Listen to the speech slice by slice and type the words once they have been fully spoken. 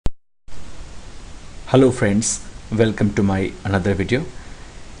Hello friends, welcome to my another video.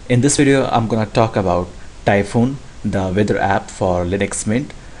 In this video I'm gonna talk about Typhoon, the weather app for Linux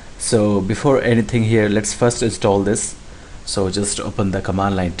Mint. So before anything here, let's first install this. So just open the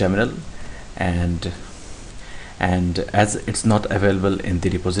command line terminal and as it's not available in the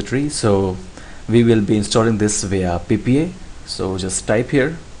repository, so we will be installing this via PPA. So just type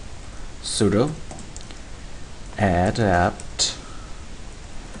here sudo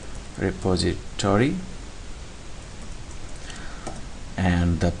add-apt-repository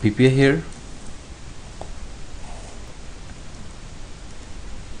and the PPA here,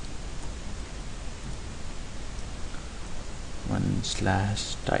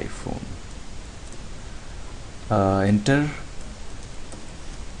 /Typhoon. Enter,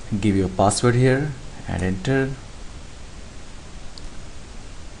 give your password here and enter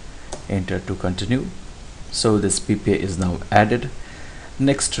to continue. So this PPA is now added.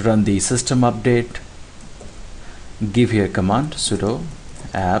 Next, run the system update. Give here command sudo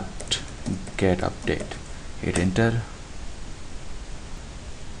apt-get update. Hit enter.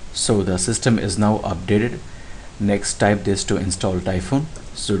 So the system is now updated. Next, type this to install Typhoon.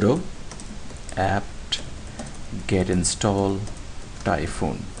 Sudo apt-get install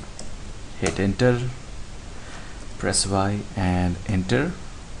Typhoon. Hit enter. Press Y and enter.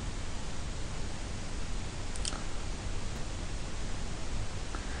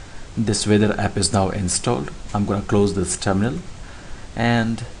 This weather app is now installed. I'm gonna close this terminal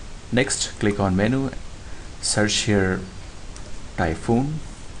and next click on menu, search here Typhoon.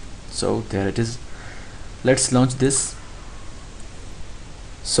 So there it is. Let's launch this.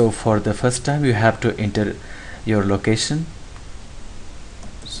 So for the first time you have to enter your location.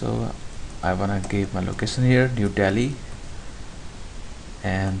 So I wanna give my location here, New Delhi,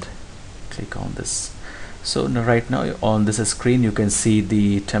 and click on this. So now right now on this screen you can see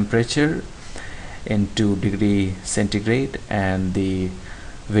the temperature in 2 degrees centigrade and the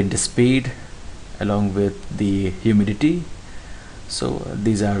wind speed along with the humidity. So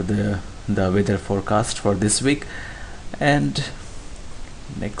these are the weather forecast for this week. And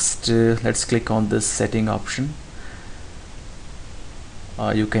next let's click on this setting option.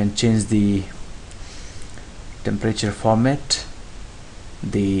 You can change the temperature format,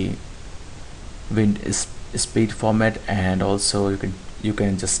 the wind speed format, and also you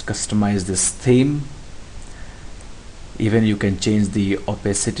can just customize this theme. Even you can change the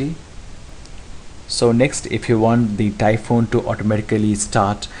opacity. So next, if you want the Typhoon to automatically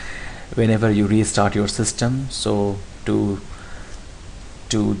start whenever you restart your system, so to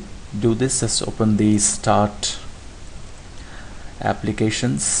do this, just open the start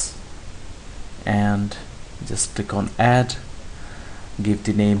applications and just click on add. Give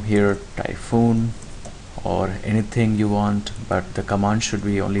the name here Typhoon or anything you want, but the command should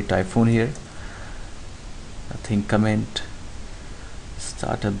be only Typhoon here. Nothing comment,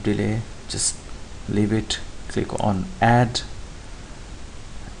 startup delay, just leave it. Click on add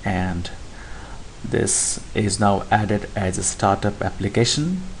and this is now added as a startup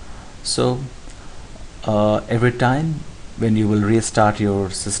application. So every time when you will restart your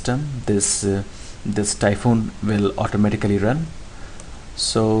system, this Typhoon will automatically run.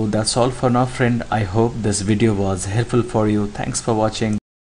 So that's all for now, friend. I hope this video was helpful for you. Thanks for watching.